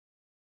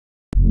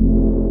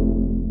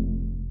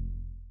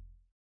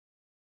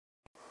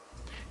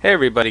Hey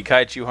everybody,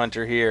 Kaiju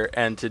Hunter here,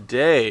 and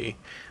today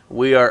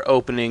we are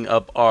opening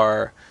up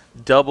our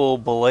Double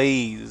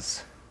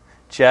Blaze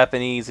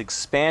Japanese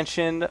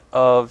expansion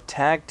of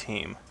Tag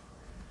Team.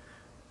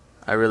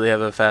 I really have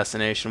a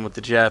fascination with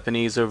the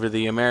Japanese over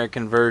the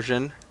American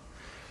version.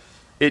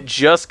 It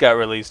just got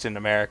released in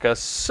America,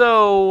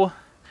 so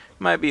it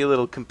might be a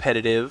little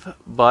competitive,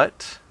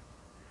 but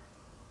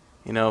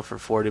you know, for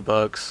 40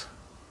 bucks,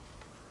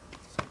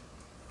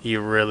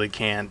 you really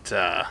can't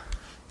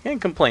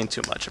complain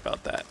too much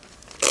about that.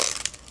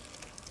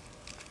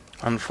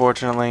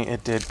 Unfortunately,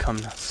 it did come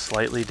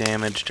slightly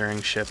damaged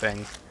during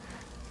shipping,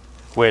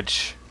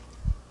 which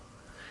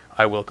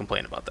I will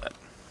complain about that.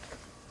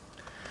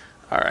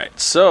 Alright,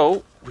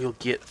 so we'll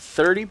get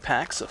 30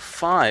 packs of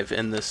 5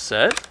 in this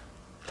set.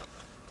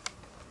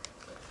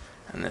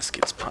 And this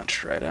gets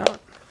punched right out.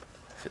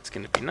 If it's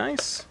going to be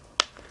nice,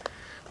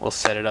 we'll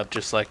set it up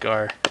just like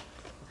our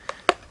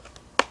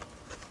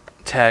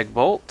tag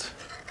bolt.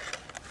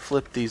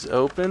 Flip these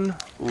open.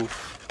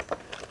 Oof.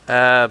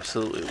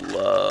 Absolutely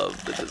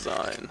love the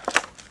design.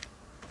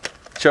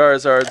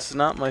 Charizard's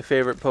not my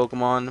favorite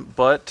Pokemon,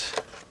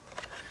 but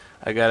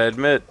I gotta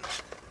admit,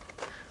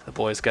 the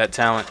boy's got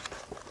talent.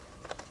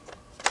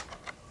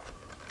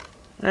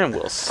 And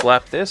we'll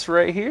slap this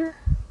right here.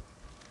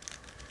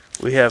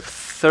 We have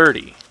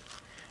 30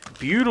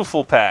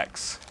 beautiful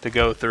packs to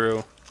go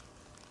through.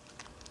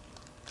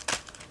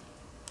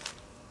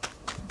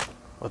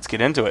 Let's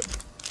get into it.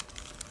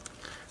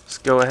 Let's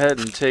go ahead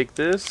and take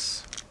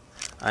this.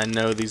 I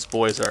know these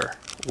boys are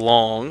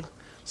long,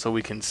 so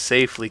we can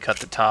safely cut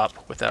the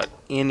top without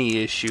any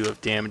issue of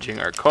damaging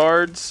our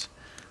cards.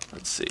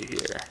 Let's see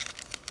here.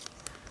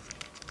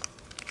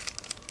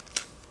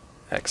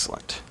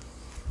 Excellent.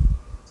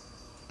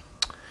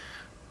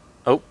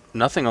 Oh,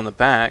 nothing on the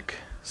back,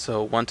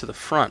 so one to the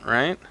front,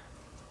 right?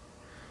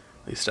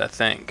 At least I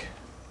think.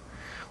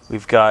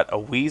 We've got a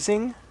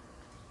Wheezing.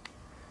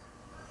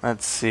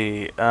 Let's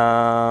see.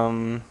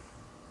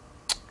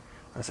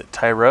 Is it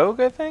Tyrogue,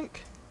 I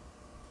think?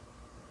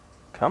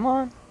 Come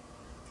on.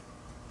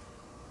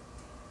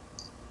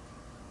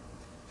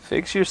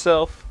 Fix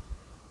yourself.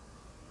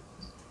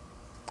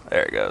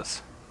 There it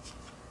goes.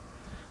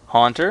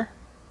 Haunter.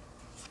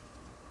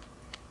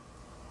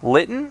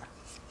 Litten.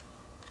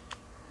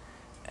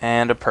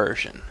 And a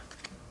Persian.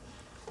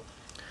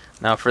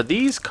 Now for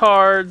these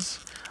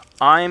cards,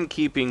 I'm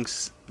keeping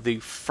the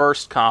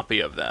first copy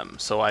of them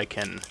so I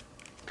can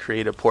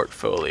create a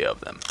portfolio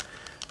of them.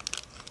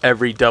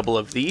 Every double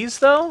of these,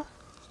 though,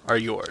 are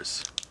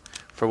yours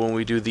for when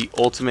we do the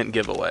ultimate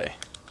giveaway.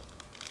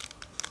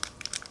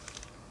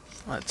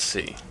 Let's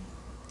see.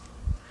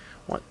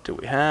 What do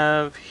we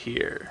have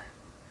here?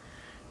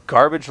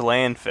 Garbage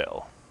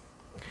Landfill.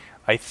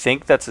 I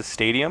think that's a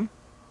stadium.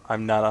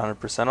 I'm not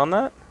 100% on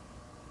that.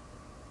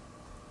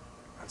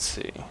 Let's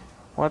see.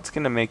 What's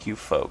going to make you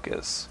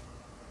focus?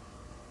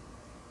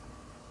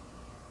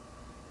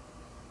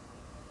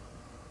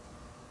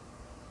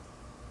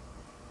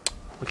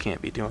 We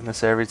can't be doing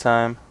this every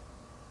time.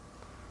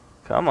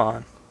 Come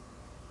on.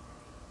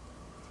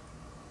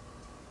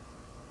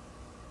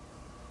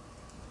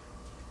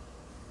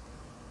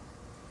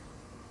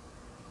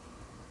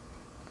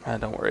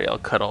 Don't worry, I'll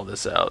cut all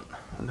this out.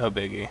 No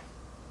biggie.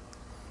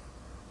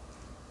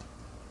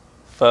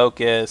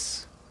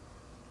 Focus.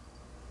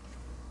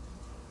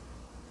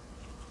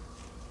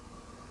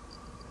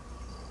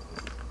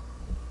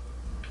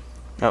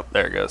 Oh,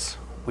 there it goes.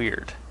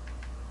 Weird.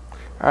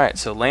 Alright,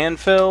 so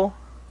Landfill,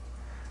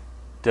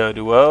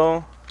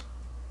 Doduo,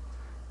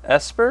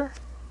 Esper,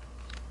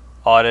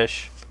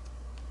 Oddish,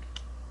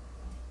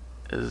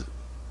 is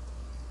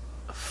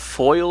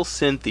Foil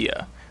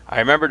Cynthia. I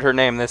remembered her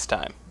name this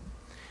time.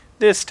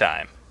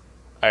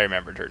 I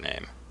remembered her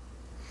name.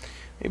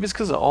 Maybe it's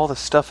because of all the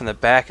stuff in the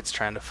back it's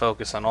trying to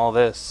focus on all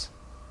this.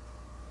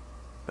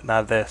 But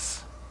not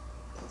this.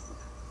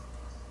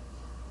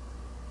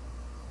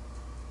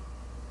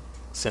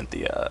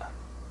 Cynthia.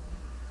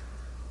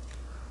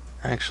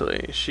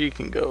 Actually, she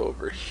can go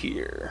over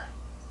here.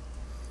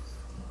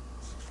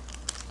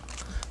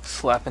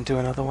 Slap into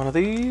another one of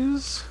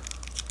these.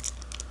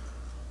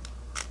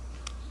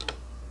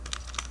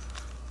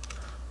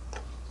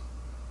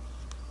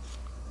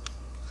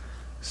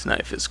 This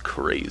knife is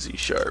crazy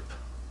sharp.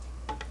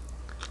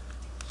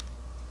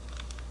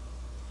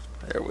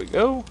 There we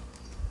go.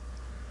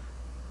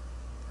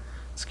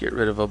 Let's get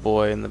rid of a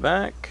boy in the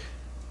back.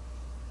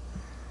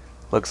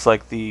 Looks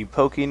like the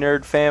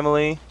Poke-Nerd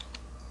family.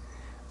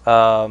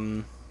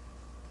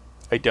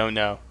 I don't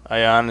know.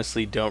 I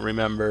honestly don't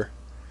remember.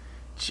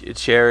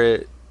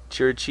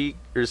 Chiricheek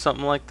or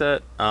something like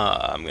that.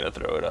 I'm gonna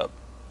throw it up.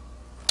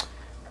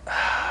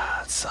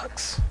 That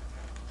sucks.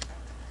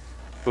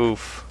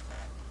 Oof.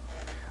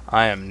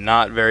 I am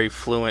not very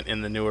fluent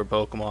in the newer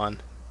Pokemon.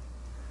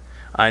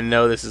 I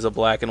know this is a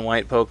black and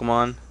white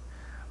Pokemon.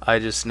 I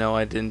just know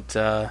I didn't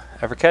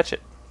ever catch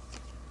it.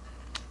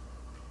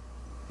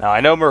 Now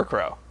I know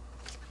Murkrow.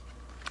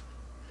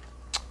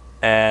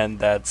 And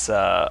that's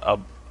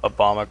a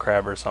Bomba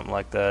Crab or something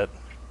like that.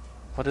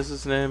 What is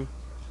his name?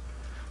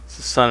 It's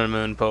the Sun and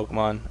Moon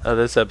Pokemon. Oh,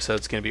 this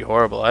episode's gonna be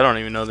horrible. I don't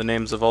even know the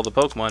names of all the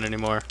Pokemon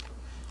anymore.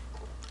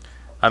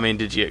 I mean,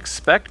 did you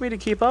expect me to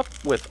keep up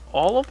with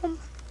all of them?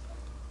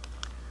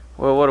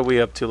 Well, what are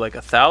we up to, like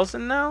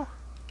 1,000 now?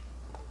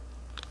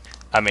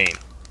 I mean,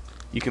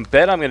 you can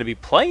bet I'm going to be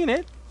playing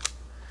it.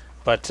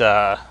 But,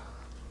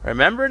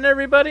 remembering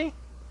everybody?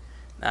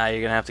 Nah,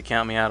 you're going to have to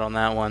count me out on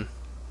that one.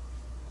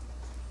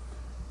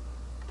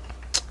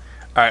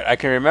 Alright, I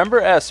can remember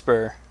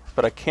Esper,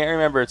 but I can't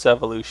remember its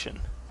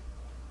evolution.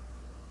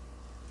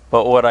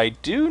 But what I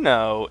do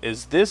know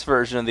is this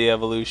version of the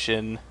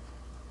evolution...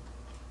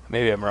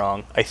 Maybe I'm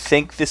wrong. I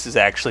think this is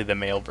actually the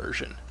male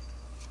version.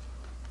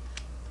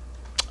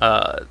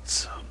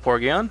 It's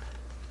Porygon.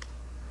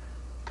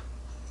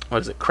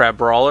 What is it?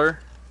 Crabrawler.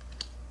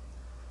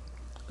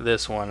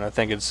 This one, I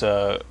think it's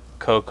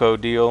Coco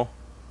Deal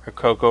or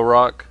Coco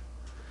Rock.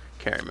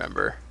 Can't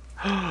remember.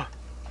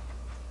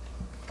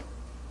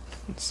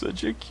 It's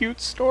such a cute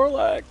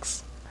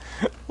Snorlax.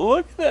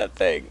 Look at that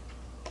thing.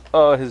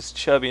 Oh, his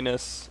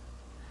chubbiness.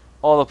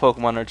 All the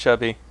Pokemon are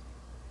chubby.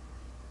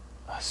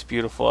 Oh, it's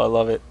beautiful. I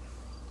love it.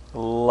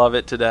 Love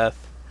it to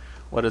death.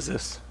 What is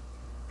this?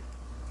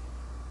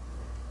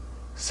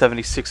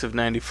 76 of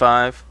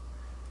 95.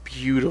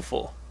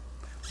 Beautiful.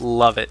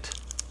 Love it.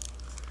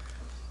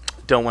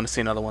 Don't want to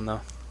see another one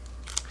though.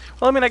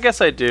 Well, I mean, I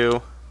guess I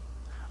do.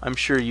 I'm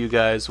sure you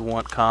guys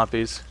want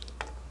copies.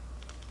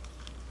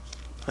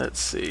 Let's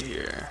see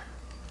here.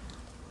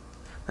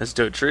 That's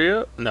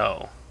Dotrio?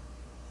 No.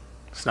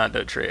 It's not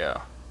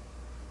Dotrio.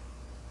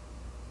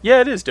 Yeah,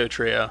 it is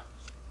Dotrio.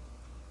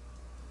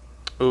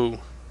 Ooh.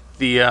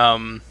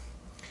 The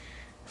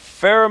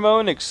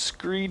pheromone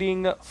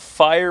excreting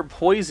fire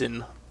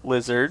poison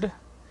lizard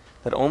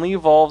that only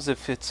evolves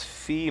if it's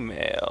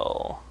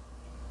female.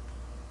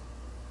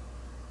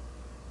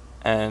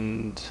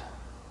 And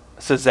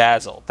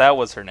Zazzle, that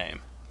was her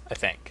name, I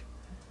think.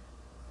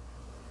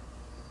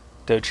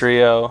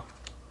 Dotrio.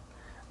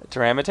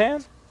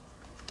 Duramitan?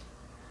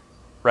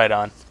 Right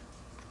on.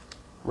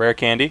 Rare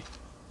candy?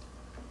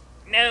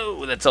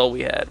 No, that's all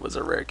we had was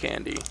a rare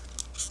candy.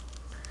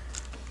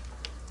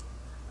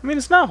 I mean,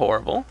 it's not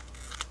horrible.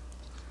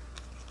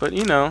 But,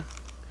 you know,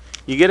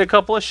 you get a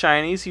couple of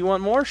shinies, you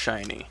want more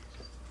shiny.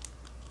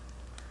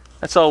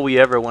 That's all we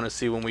ever want to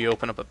see when we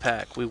open up a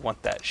pack. We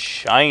want that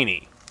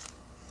shiny.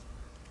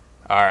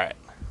 Alright.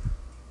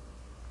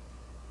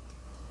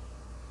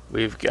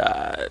 We've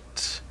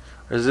got...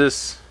 Is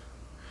this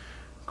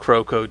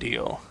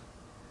Crocodile?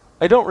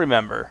 I don't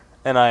remember,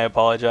 and I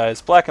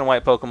apologize. Black and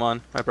white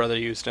Pokemon. My brother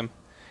used him.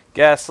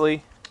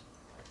 Ghastly.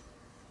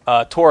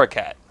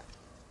 Torracat.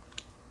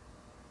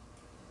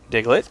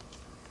 Diglett.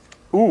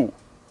 Ooh.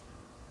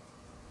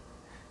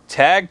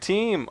 Tag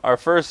Team, our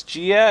first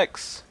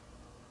GX.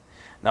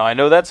 Now, I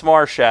know that's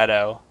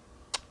Marshadow,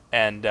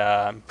 and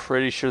I'm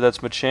pretty sure that's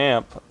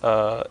Machamp.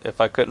 If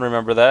I couldn't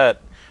remember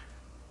that,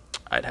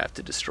 I'd have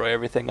to destroy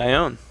everything I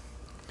own.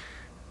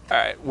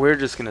 Alright, we're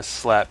just going to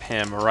slap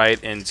him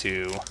right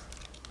into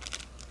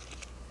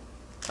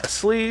a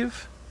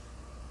sleeve.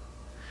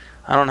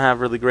 I don't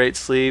have really great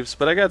sleeves,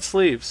 but I got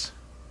sleeves.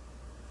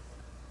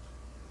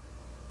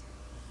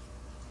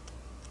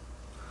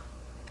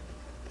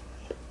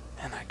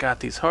 And I got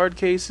these hard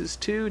cases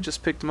too,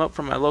 just picked them up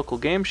from my local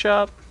game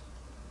shop.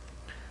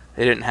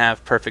 They didn't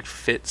have perfect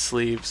fit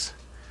sleeves,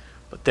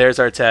 but there's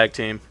our tag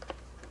team.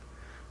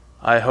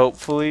 I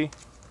hopefully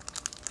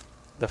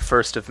the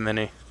first of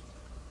many.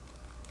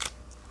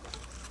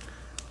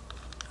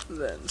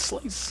 Then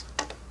slice.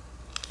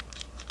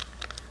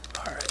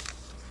 Alright.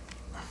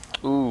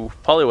 Ooh,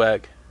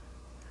 Poliwag.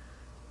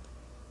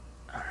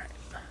 Alright.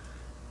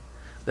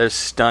 There's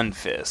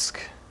Stunfisk.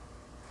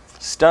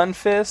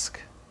 Stunfisk,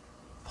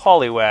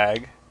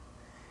 Poliwag,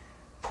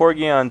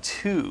 Porygon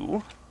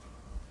 2.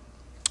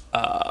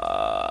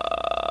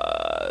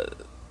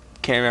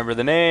 Can't remember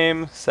the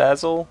name.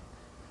 Zazzle?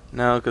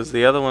 No, because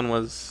the other one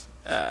was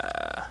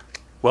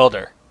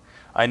Welder.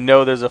 I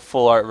know there's a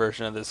full art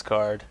version of this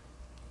card.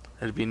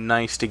 It'd be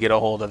nice to get a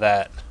hold of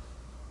that.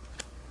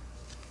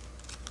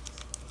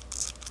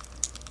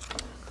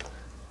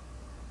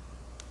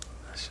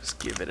 Let's just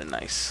give it a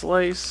nice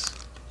slice.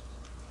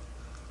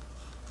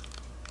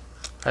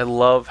 I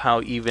love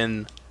how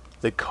even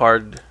the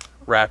card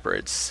wrapper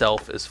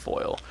itself is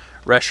foil.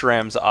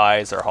 Reshiram's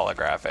eyes are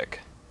holographic.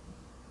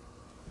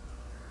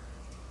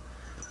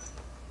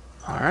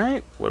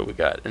 Alright, what do we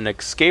got? An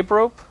escape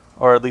rope?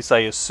 Or at least I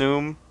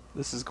assume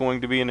this is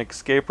going to be an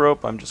escape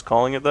rope. I'm just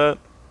calling it that.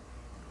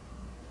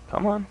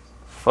 Come on,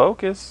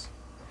 focus.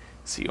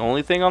 It's the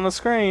only thing on the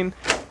screen.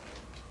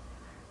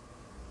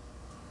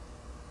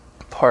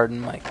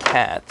 Pardon my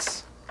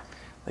cats.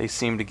 They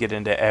seem to get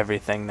into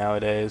everything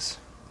nowadays.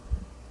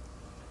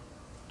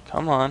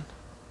 Come on.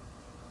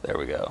 There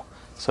we go.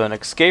 So an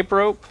escape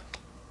rope,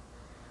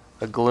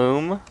 a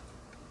gloom,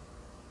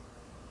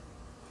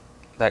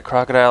 that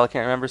crocodile I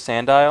can't remember,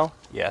 Sandile.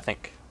 Yeah, I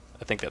think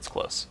that's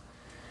close.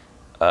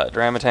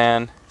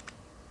 Duramitan,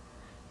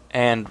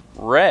 and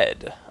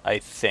red, I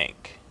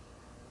think.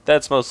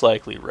 That's most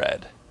likely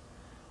red.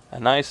 A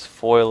nice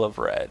foil of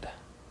red.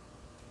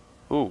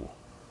 Ooh.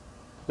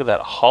 Look at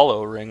that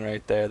hollow ring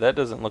right there. That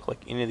doesn't look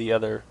like any of the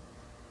other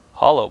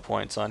hollow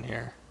points on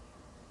here.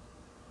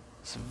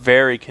 It's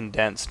very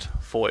condensed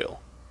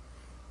foil.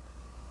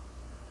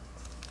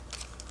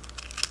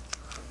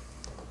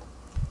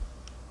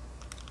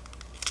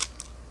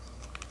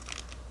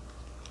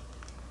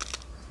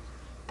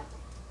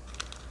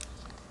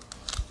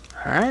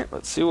 Alright,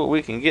 let's see what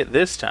we can get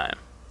this time.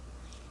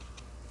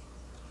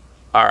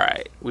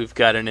 Alright, we've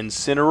got an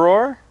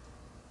Incineroar,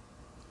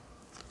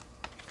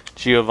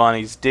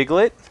 Giovanni's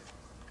Diglett,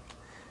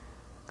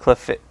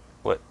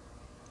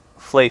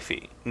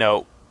 Flafey.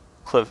 No,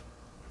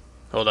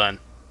 hold on.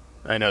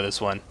 I know this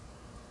one.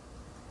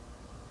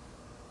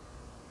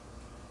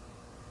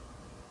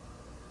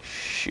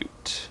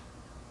 Shoot.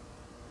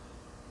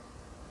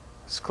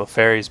 It's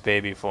Clefairy's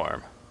baby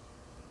form.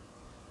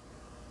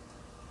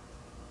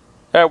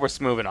 Alright, we're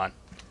moving on.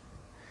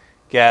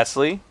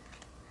 Ghastly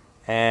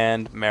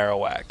and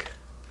Marowak.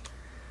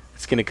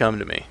 It's going to come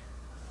to me.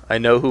 I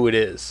know who it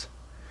is.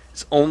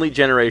 It's only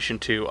Generation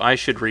 2. I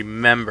should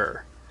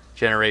remember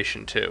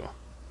Generation 2.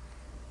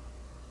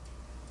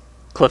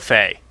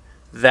 Clefairy.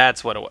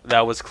 That's what it was.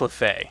 That was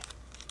Clefairy.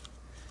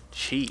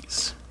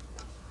 Jeez.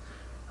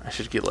 I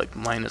should get like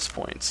minus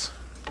points.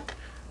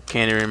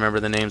 Can't even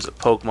remember the names of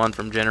Pokemon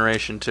from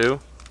Generation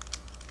 2.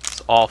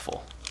 It's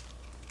awful.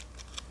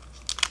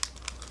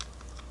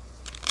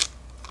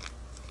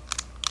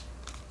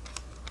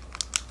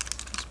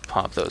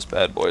 Pop those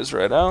bad boys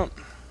right out.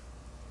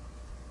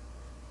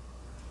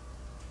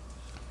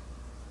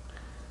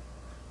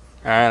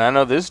 Alright, I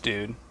know this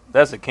dude.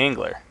 That's a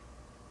Kingler.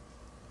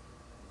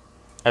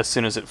 As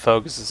soon as it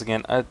focuses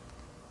again,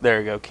 there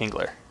we go,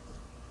 Kingler.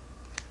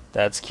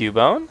 That's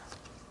Cubone.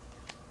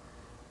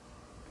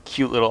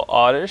 Cute little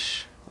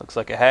Oddish. Looks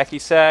like a hacky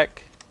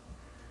sack.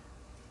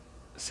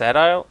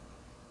 Sadile?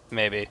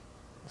 Maybe.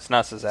 It's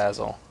not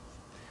Zazzle.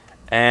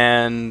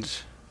 And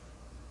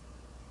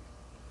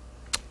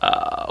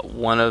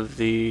one of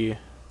the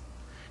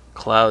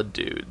Cloud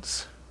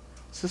dudes.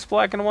 Is this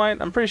black and white?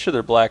 I'm pretty sure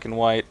they're black and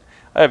white.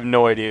 I have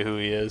no idea who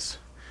he is.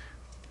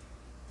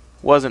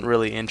 Wasn't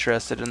really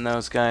interested in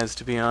those guys,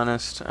 to be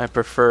honest. I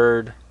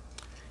preferred,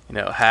 you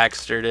know,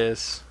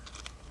 Hacksterdis,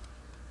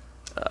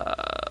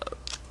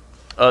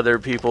 other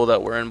people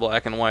that were in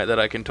black and white that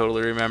I can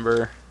totally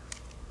remember.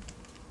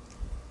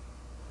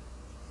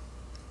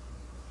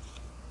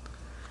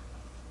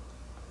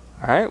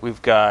 Alright,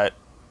 we've got...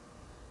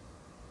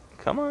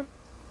 Come on.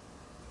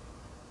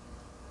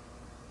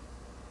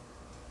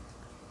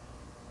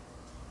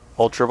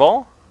 Ultra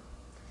Ball,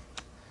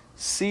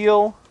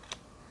 Seal,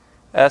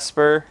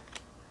 Esper,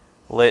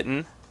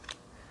 Litten,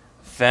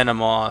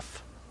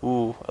 Venomoth.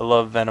 Ooh, I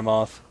love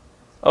Venomoth.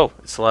 Oh,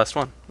 it's the last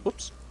one.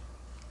 Whoops.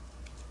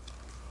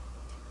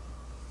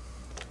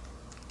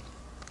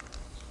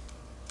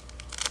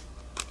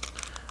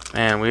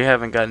 Man, we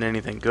haven't gotten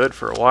anything good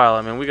for a while.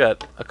 I mean, we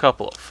got a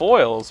couple of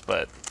foils,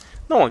 but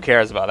no one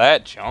cares about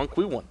that junk.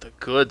 We want the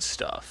good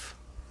stuff.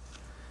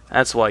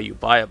 That's why you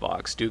buy a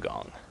box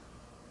Dugong.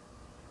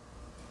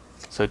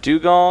 So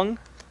Dugong,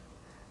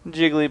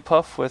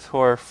 Jigglypuff with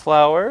her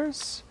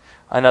flowers,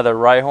 another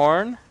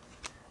Rhyhorn,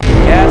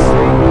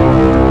 Ghastly,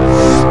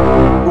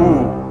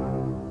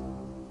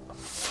 ooh,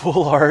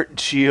 Full Art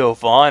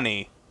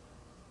Giovanni.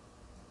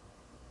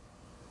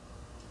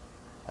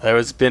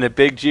 There's been a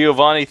big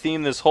Giovanni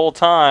theme this whole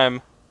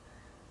time.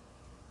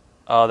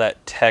 Oh,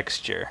 that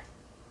texture.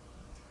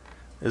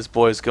 This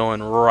boy's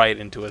going right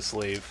into a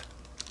sleeve.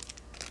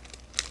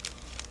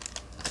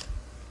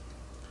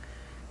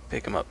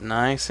 Pick him up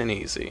nice and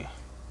easy.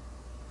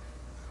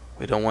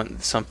 We don't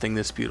want something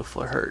this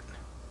beautiful to hurt.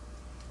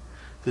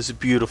 This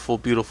beautiful,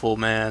 beautiful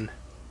man.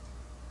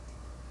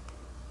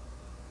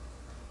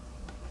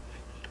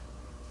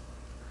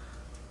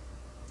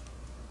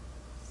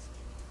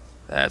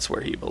 That's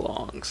where he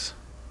belongs.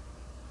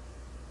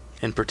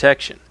 In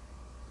protection.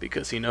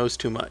 Because he knows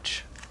too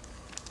much.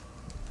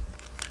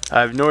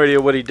 I have no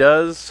idea what he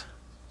does.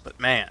 But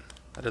man,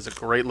 that is a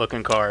great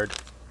looking card.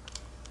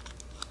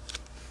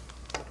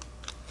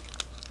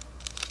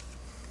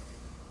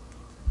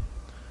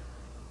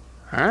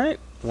 Alright,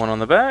 one on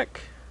the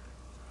back.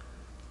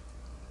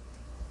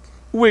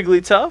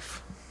 Wigglytuff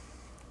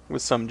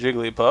with some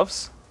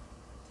Jigglypuffs.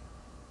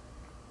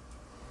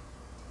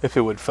 If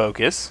it would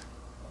focus.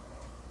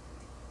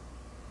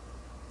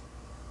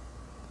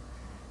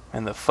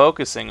 And the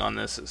focusing on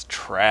this is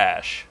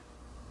trash.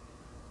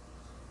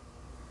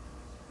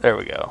 There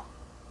we go.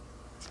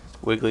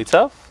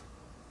 Wigglytuff.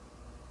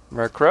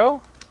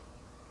 Murkrow.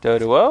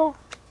 Doduo.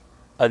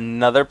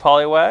 Another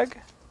Poliwag.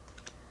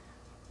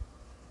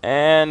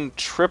 And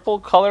triple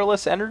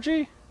colorless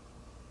energy?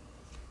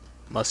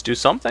 Must do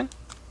something.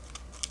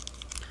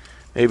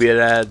 Maybe it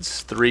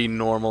adds 3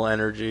 normal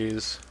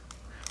energies.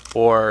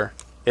 Or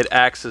it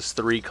acts as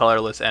 3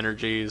 colorless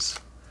energies.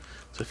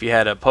 So if you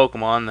had a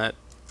Pokemon that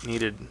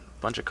needed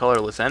a bunch of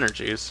colorless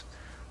energies,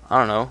 I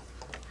don't know.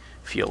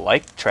 If you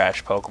like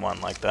trash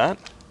Pokemon like that.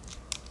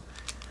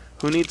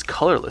 Who needs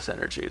colorless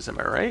energies, am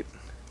I right?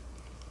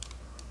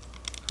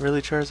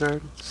 Really,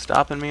 Charizard?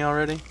 Stopping me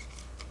already?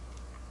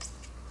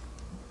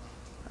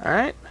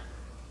 Alright.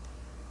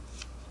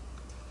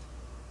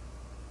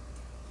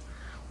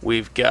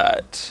 We've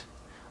got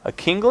a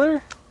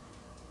Kingler,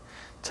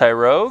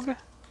 Tyrogue,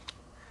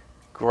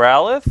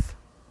 Growlithe.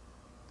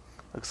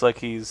 Looks like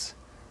he's...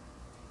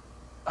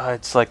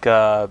 it's like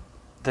the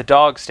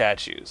dog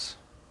statues.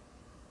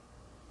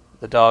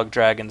 The dog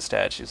dragon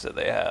statues that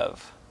they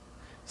have.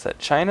 Is that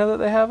China that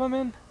they have them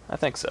in? I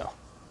think so.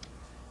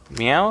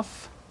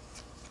 Meowth.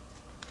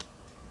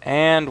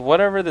 And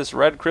whatever this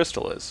red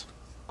crystal is.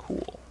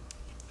 Cool.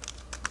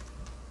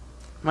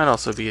 Might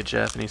also be a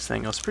Japanese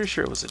thing. I was pretty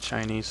sure it was a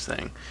Chinese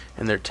thing.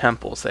 In their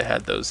temples, they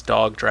had those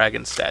dog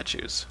dragon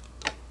statues.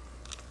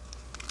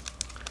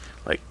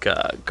 Like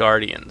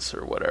guardians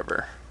or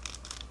whatever.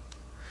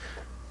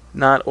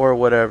 Not or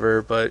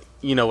whatever, but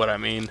you know what I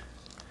mean.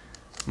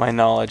 My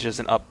knowledge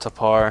isn't up to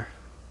par.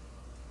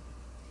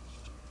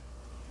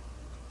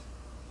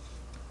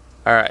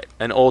 Alright,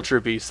 an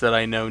Ultra Beast that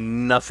I know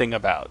nothing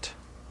about.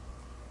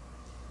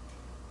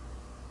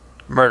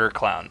 Murder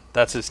Clown.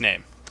 That's his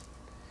name.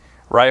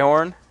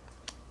 Rhyhorn.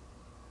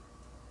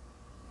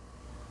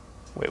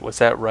 Wait, was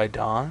that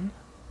Rhydon?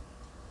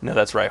 No,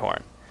 that's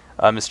Rhyhorn.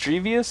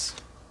 Mischievous.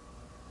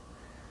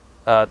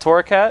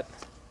 Torracat.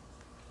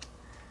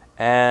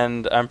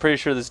 And I'm pretty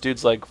sure this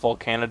dude's like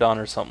Volcanodon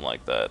or something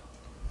like that.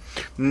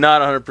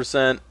 Not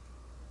 100%.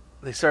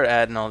 They start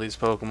adding all these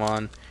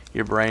Pokemon.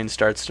 Your brain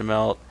starts to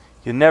melt.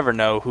 You never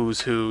know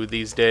who's who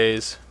these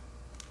days.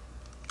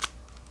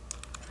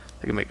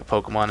 They can make a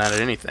Pokemon out of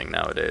anything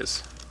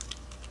nowadays.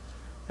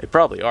 They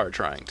probably are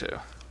trying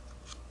to.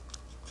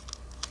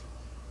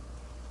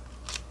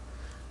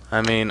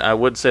 I mean, I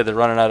would say they're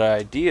running out of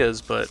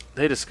ideas, but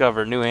they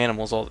discover new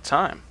animals all the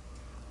time.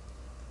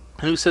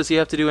 And who says you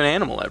have to do an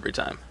animal every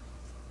time?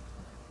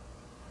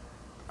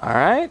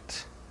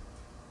 Alright.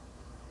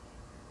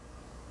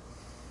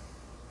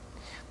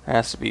 There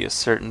has to be a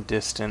certain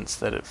distance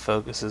that it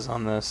focuses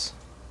on this.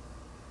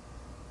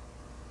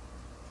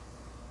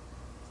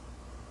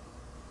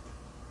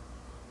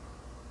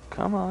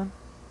 Come on.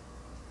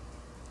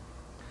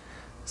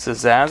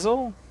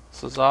 Zazzle,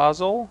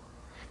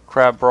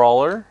 Crab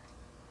Brawler,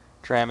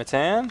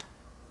 Dramitan,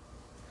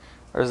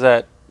 or is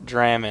that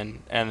Dramin,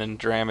 and then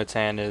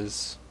Dramitan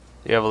is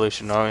the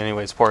evolution? Oh,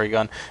 anyways,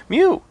 Porygon.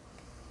 Mew!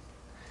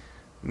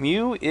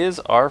 Mew is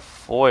our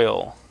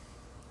foil.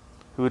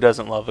 Who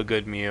doesn't love a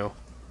good Mew?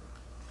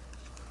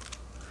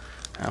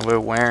 And we're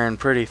wearing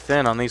pretty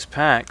thin on these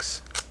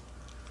packs.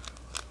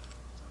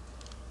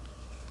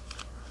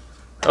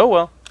 Oh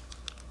well.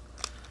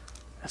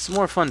 It's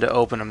more fun to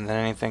open them than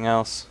anything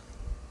else.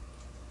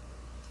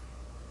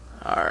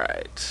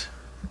 Alright.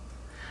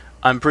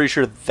 I'm pretty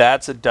sure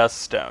that's a Dust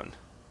Stone,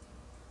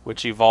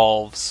 which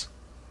evolves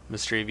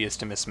Mischievous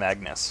to Miss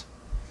Magnus.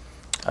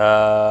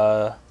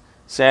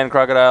 Sand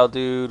Crocodile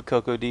Dude,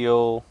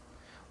 Crocodile,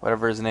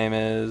 whatever his name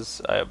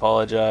is. I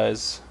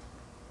apologize.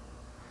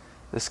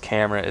 This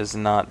camera is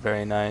not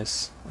very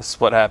nice. This is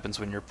what happens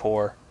when you're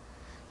poor.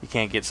 You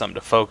can't get something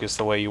to focus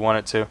the way you want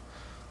it to.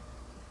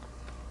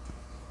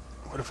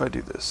 What if I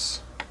do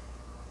this?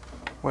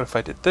 What if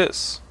I did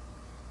this?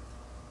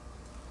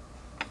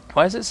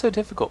 Why is it so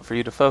difficult for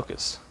you to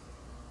focus?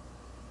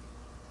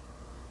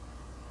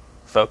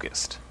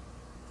 Focused.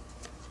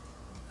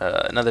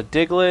 Another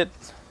Diglett.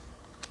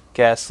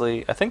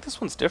 Ghastly. I think this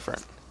one's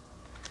different.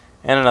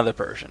 And another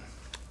Persian.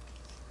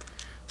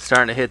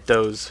 Starting to hit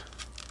those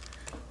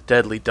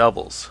deadly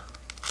doubles.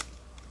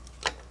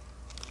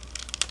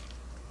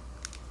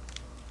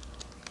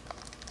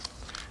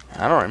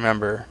 I don't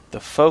remember the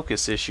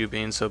focus issue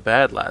being so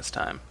bad last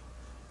time.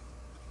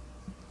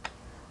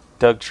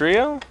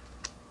 Dugtrio,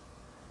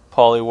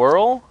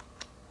 Poliwhirl,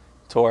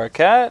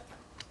 Torracat,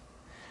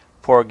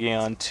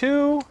 Porygon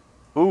 2,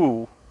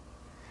 ooh,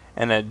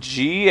 and a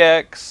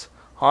GX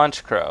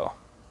Honchkrow.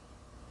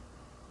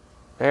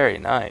 Very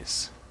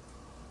nice.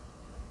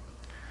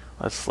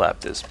 Let's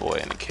slap this boy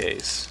in a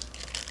case.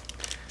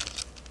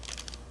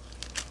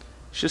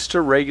 It's just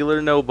a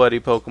regular nobody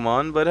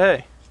Pokemon, but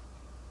hey.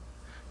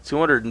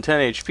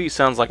 210 HP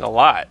sounds like a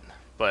lot,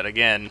 but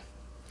again,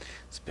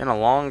 it's been a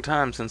long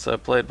time since I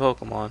played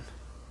Pokemon,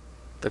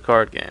 the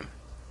card game.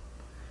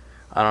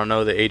 I don't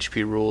know the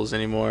HP rules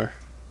anymore.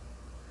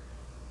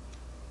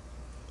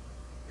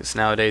 Because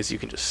nowadays you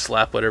can just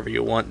slap whatever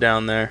you want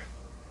down there.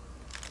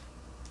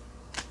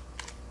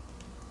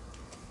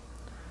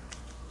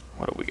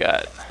 What do we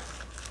got?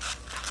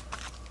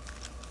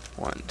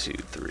 1, 2,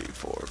 3,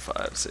 4,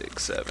 5,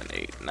 6, 7,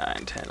 8, 9,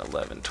 10,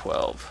 11,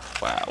 12.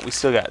 Wow, we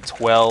still got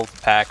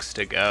 12 packs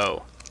to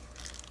go.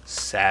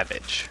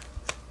 Savage.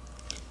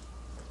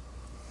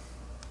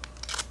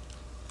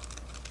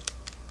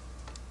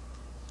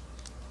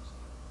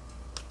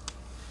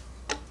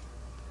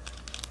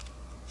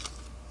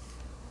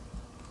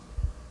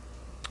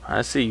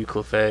 I see you,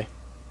 Clefairy.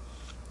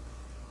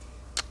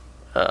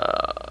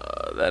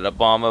 That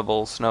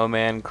abominable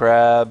snowman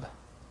crab.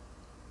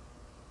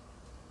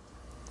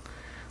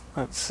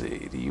 Let's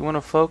see, do you want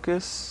to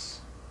focus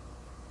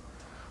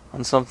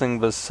on something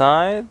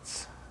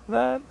besides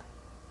that?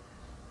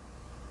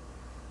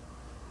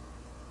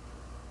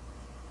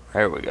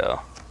 There we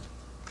go.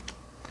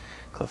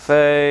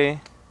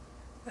 Clefairy,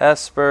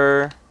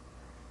 Esper,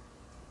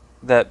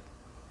 that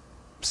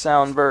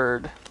sound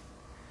bird,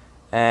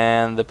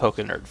 and the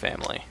Pokenerd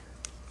family,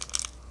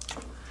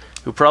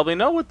 who probably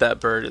know what that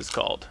bird is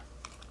called,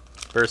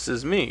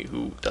 versus me,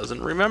 who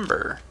doesn't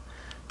remember,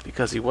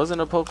 because he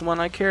wasn't a Pokemon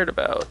I cared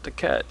about to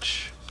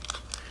catch.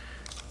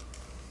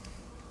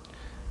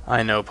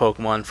 I know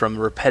Pokemon from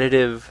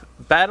repetitive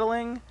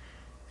battling,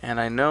 and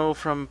I know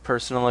from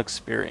personal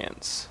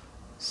experience.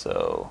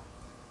 So,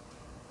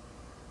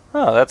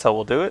 oh, that's how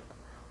we'll do it.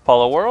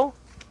 Poliwhirl?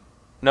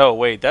 No,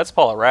 wait, that's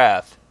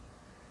Poliwrath.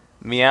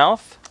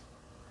 Meowth?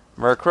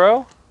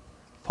 Murkrow?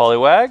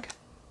 Poliwag?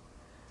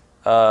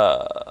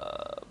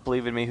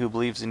 Believe in me who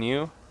believes in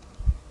you.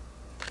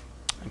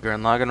 A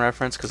Gurren Lagann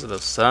reference because of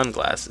those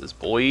sunglasses,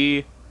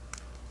 boy.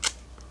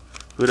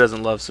 Who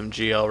doesn't love some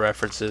GL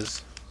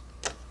references?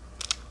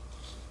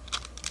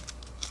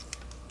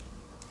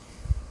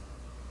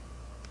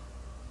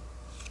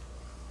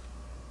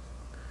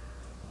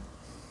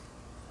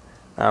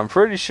 I'm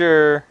pretty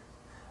sure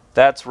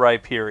that's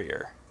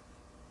Rhyperior.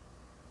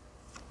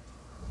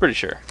 Pretty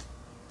sure.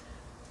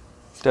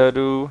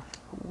 Dodu.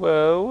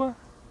 Whoa.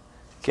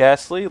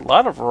 Ghastly. A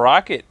lot of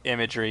rocket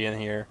imagery in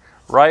here.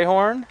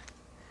 Rhyhorn.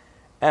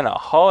 And a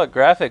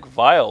holographic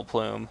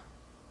Vileplume.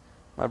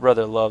 My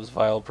brother loves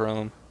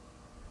Vileplume.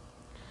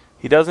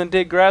 He doesn't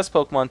dig grass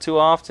Pokemon too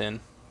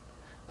often,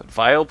 but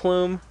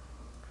Vileplume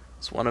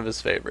is one of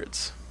his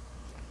favorites.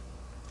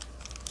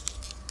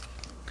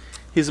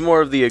 He's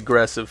more of the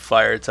aggressive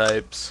fire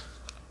types.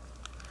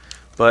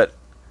 But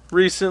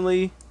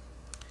recently,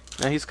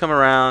 now he's come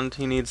around.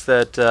 He needs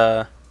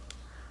that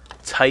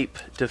type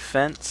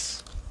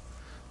defense.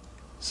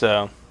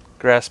 So,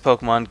 grass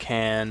Pokemon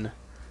can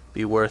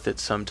be worth it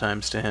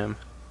sometimes to him.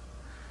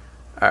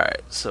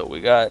 Alright, so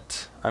we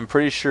got, I'm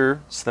pretty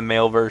sure it's the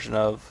male version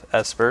of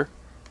Esper.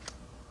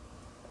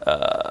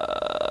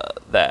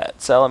 That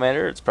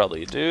Salamander, it's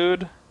probably a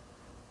dude.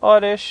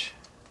 Oddish.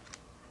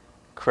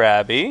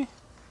 Krabby.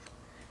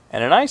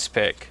 And an Ice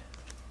Pick.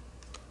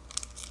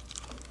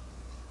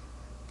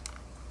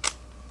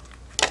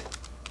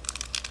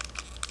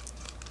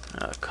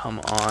 Come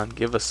on,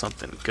 give us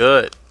something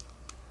good.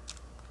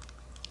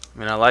 I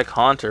mean, I like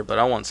Haunter, but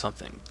I want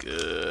something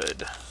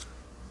good.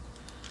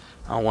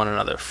 I want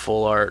another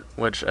full art,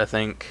 which I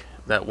think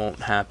that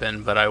won't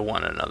happen, but I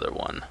want another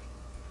one.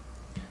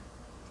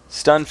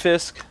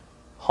 Stunfisk,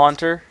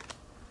 Haunter,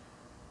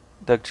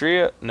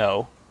 Dugtrio,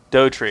 no,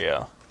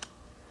 Dotrio.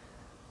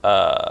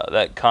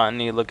 That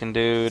cottony looking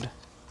dude.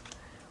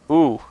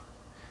 Ooh,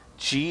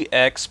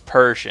 GX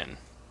Persian.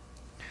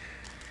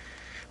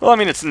 Well, I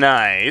mean, it's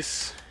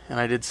nice, and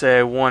I did say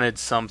I wanted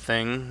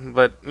something,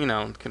 but, you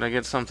know, can I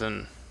get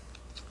something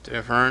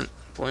different,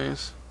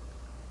 please?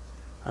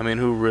 I mean,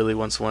 who really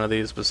wants one of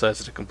these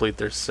besides to complete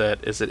their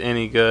set? Is it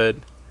any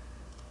good?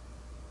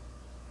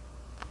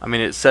 I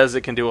mean, it says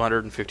it can do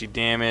 150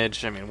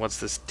 damage. I mean, what's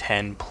this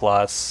 10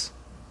 plus?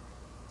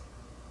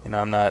 You know,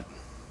 I'm not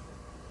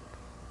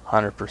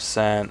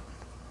 100%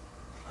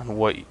 on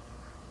what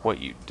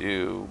you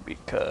do,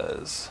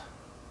 because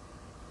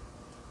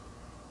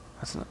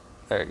that's not,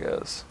 there it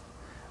goes.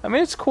 I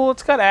mean, it's cool.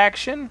 It's got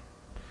action,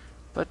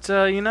 but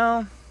you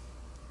know,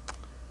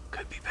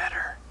 could be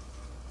better.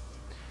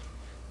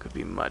 Could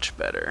be much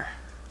better.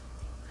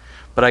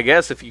 But I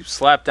guess if you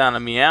slap down a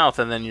Meowth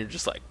and then you're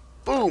just like,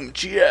 boom,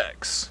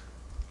 GX.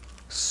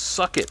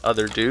 Suck it,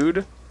 other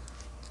dude.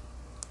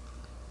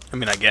 I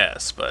mean, I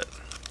guess, but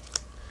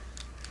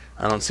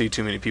I don't see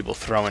too many people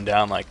throwing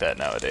down like that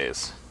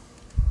nowadays.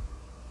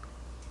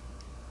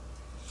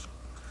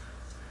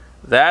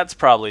 That's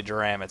probably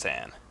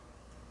Duramitan.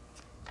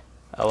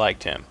 I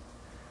liked him.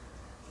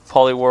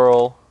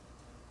 Poliwhirl,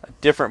 a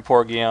different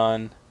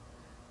Porygon,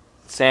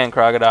 Sand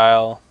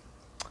Crocodile,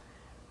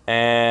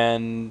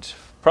 and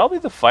probably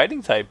the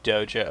fighting type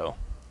Dojo.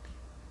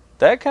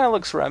 That kind of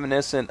looks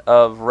reminiscent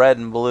of Red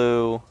and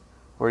Blue,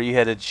 where you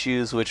had to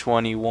choose which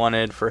one you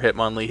wanted for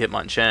Hitmonlee,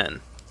 Hitmonchan.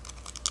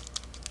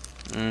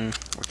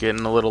 We're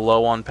getting a little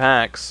low on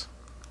packs.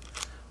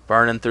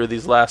 Burning through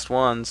these last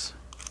ones.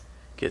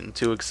 Getting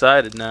too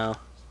excited now.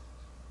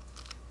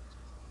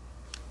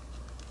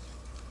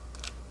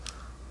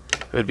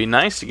 It would be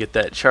nice to get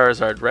that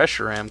Charizard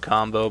Reshiram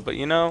combo, but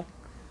you know,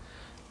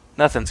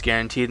 nothing's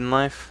guaranteed in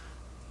life.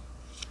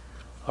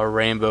 A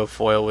rainbow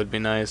foil would be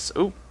nice.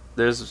 Ooh,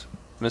 there's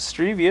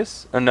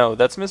Mischievous. Oh no,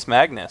 that's Miss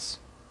Magnus.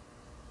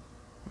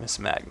 Miss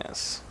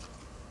Magnus.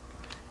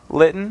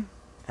 Litten,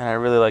 and I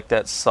really like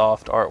that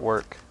soft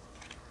artwork.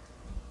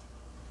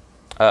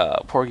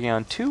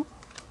 Porygon 2,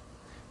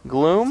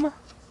 Gloom,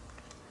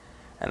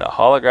 and a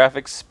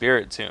holographic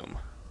Spiritomb.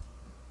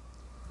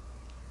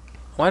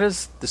 Why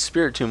does the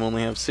Spiritomb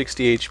only have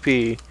 60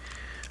 HP,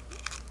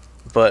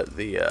 but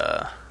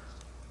the,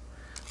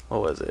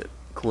 what was it?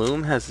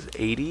 Gloom has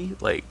 80?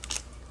 Like,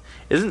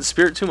 isn't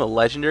Spiritomb a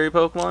legendary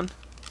Pokemon?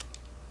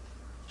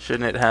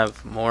 Shouldn't it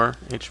have more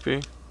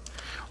HP?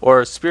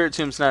 Or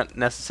Spiritomb's not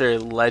necessarily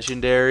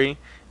legendary,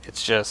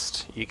 it's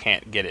just you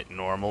can't get it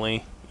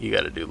normally. You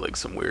gotta do like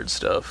some weird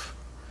stuff.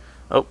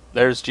 Oh,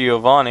 there's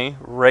Giovanni,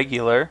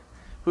 regular.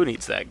 Who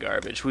needs that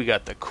garbage? We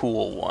got the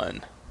cool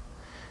one.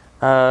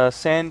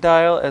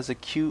 Sandile as a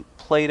cute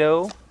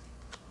Play-Doh.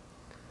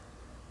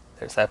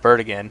 There's that bird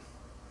again.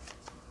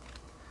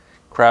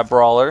 Crab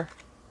Brawler,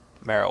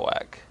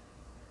 Marowak.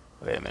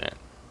 Wait a minute.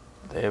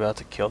 Are they about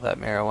to kill that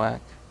Marowak?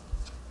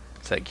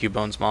 Is that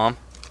Cubone's mom?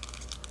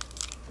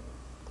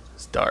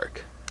 It's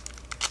dark.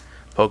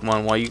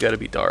 Pokemon, why you gotta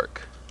be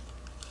dark?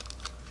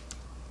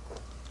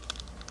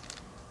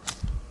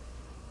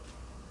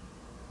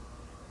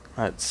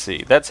 Let's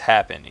see. That's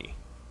Happiny.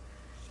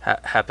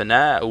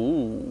 Happina.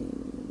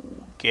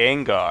 Ooh.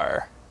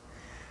 Gengar.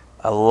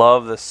 I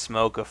love the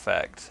smoke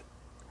effect.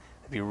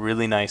 That'd be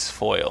really nice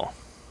foil.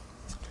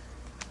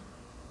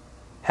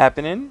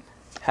 Happening.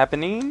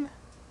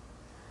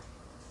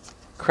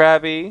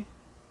 Krabby.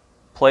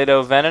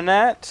 Play-Doh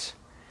Venonat.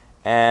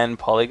 And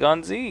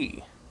Polygon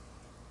Z.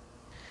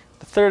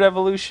 The third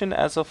evolution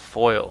as a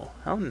foil.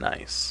 How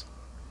nice.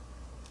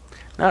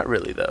 Not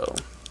really, though.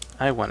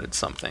 I wanted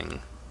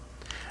something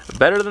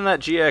better than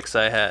that GX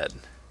I had.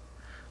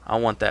 I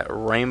want that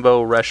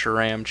Rainbow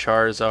Reshiram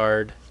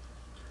Charizard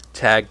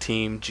Tag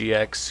Team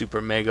GX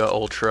Super Mega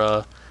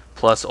Ultra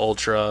Plus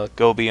Ultra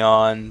Go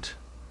Beyond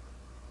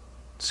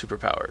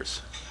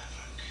Superpowers.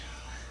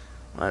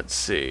 Let's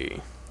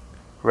see.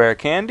 Rare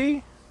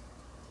Candy?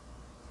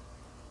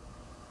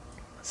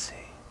 Let's see.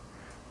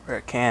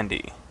 Rare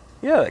Candy.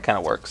 Yeah, that kind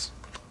of works.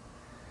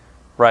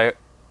 Right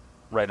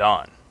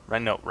on.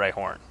 Right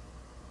horn.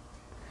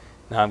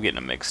 Now I'm getting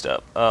them mixed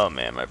up. Oh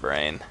man, my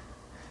brain.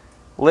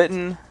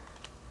 Litten,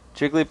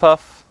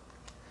 Jigglypuff,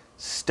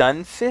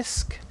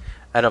 Stunfisk.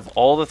 Out of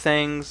all the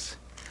things,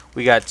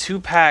 we got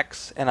 2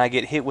 packs and I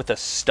get hit with a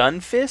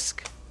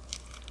Stunfisk?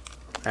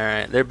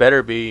 Alright, there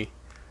better be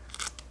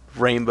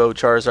Rainbow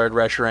Charizard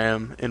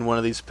Reshiram in one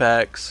of these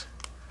packs,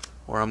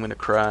 or I'm gonna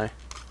cry.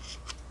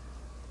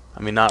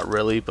 I mean, not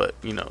really, but,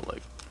 you know,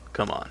 like,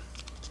 come on.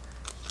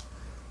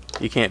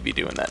 You can't be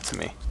doing that to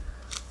me.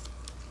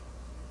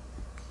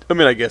 I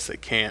mean, I guess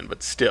it can,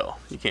 but still,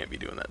 you can't be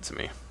doing that to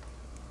me.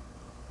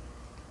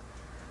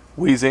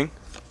 Weezing.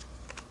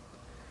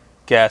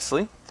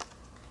 Ghastly.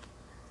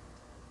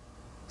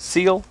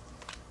 Seal.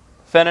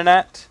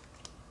 Venonat.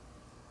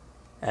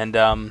 And,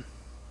 is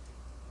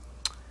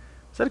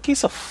that a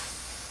case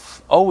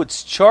of... Oh,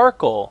 it's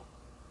charcoal.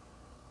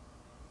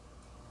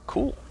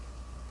 Cool.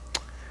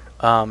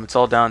 It's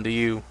all down to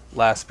you,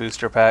 last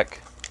booster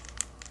pack.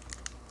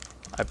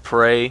 I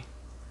pray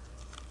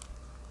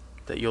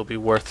that you'll be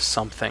worth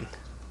something.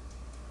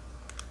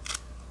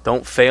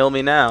 Don't fail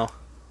me now.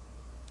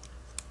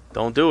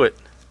 Don't do it.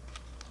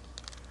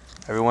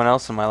 Everyone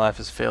else in my life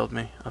has failed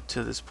me up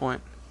to this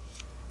point.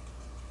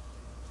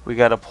 We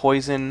got a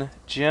Poison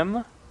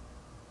Gym,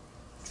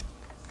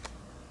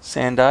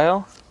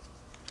 Sandile,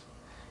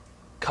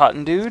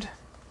 Cotton Dude,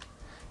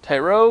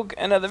 Tyrogue,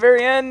 and at the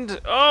very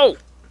end, oh!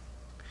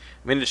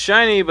 I mean, it's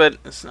shiny, but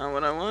it's not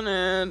what I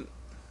wanted.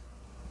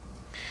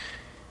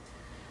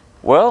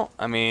 Well,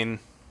 I mean,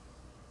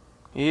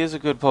 he is a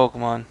good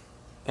Pokemon,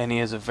 and he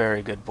is a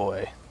very good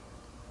boy.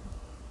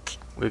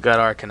 We've got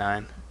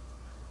Arcanine.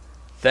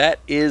 That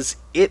is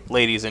it,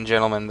 ladies and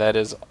gentlemen. That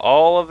is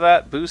all of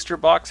that booster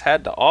box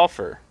had to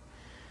offer.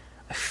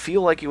 I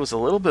feel like it was a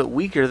little bit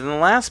weaker than the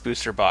last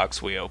booster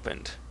box we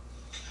opened.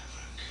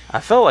 I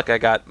felt like I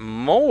got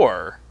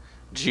more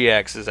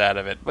GXs out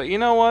of it, but you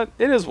know what?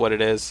 It is what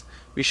it is.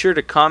 Be sure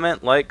to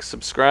comment, like,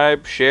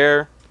 subscribe,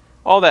 share,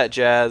 all that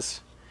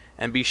jazz,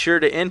 and be sure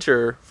to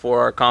enter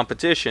for our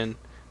competition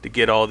to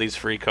get all these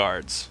free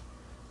cards.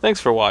 Thanks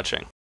for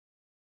watching.